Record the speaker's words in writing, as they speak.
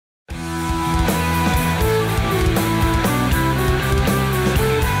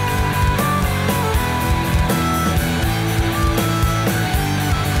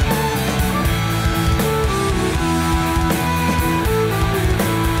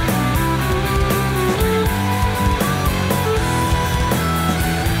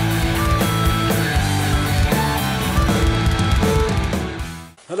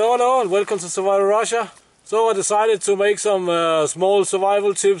Hello and welcome to Survival Russia. So I decided to make some small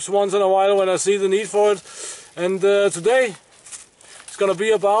survival tips once in a while when I see the need for it. And today it's gonna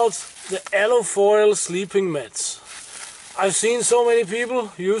be about the Alufoil sleeping mats. I've seen so many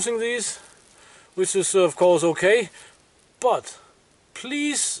people using these, which is of course okay, but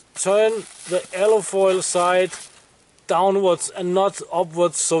please turn the Alufoil side downwards and not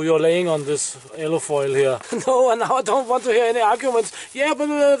upwards, so you're laying on this Alufoil here. No, and now I don't want to hear any arguments. Yeah, but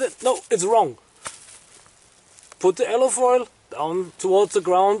no, it's wrong. Put the Alufoil down towards the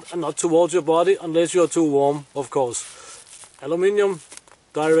ground and not towards your body, unless you're too warm, of course. Aluminium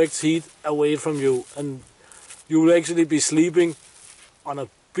directs heat away from you, and you will actually be sleeping on a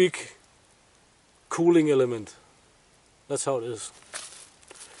big cooling element. That's how it is.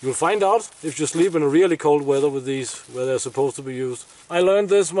 You'll find out if you sleep in a really cold weather with these, where they're supposed to be used. I learned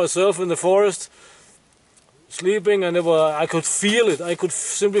this myself in the forest, sleeping, and I could feel it. I could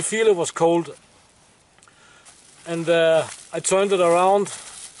simply feel it was cold. And I turned it around,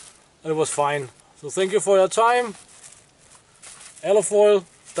 and it was fine. So thank you for your time. Alufoil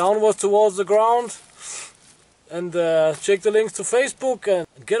downwards towards the ground. And check the links to Facebook and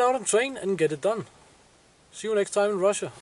get out and train and get it done. See you next time in Russia.